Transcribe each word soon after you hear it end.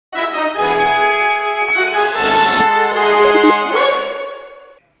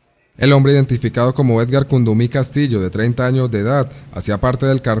El hombre, identificado como Edgar Cundumí Castillo, de 30 años de edad, hacía parte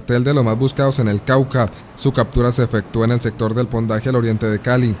del cartel de los más buscados en el Cauca. Su captura se efectuó en el sector del Pondaje al oriente de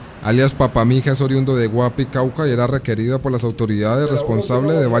Cali. Alias Papamija es oriundo de Guapi, Cauca, y era requerido por las autoridades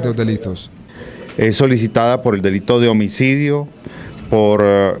responsable de varios delitos. Es solicitada por el delito de homicidio, por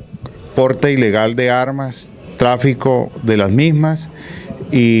porte ilegal de armas, tráfico de las mismas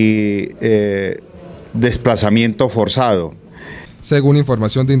y desplazamiento forzado. Según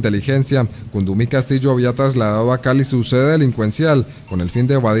información de inteligencia, Cundumí Castillo había trasladado a Cali su sede delincuencial con el fin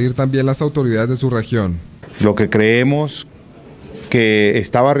de evadir también las autoridades de su región. Lo que creemos que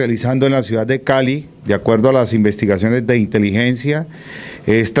estaba realizando en la ciudad de Cali, de acuerdo a las investigaciones de inteligencia,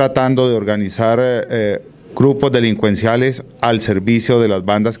 es tratando de organizar grupos delincuenciales al servicio de las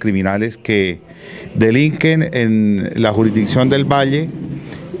bandas criminales que delinquen en la jurisdicción del Valle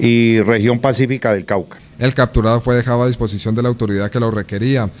y región pacífica del Cauca. El capturado fue dejado a disposición de la autoridad que lo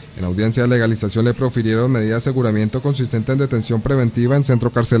requería. En audiencia de legalización le profirieron medidas de aseguramiento consistente en detención preventiva en centro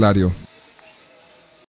carcelario.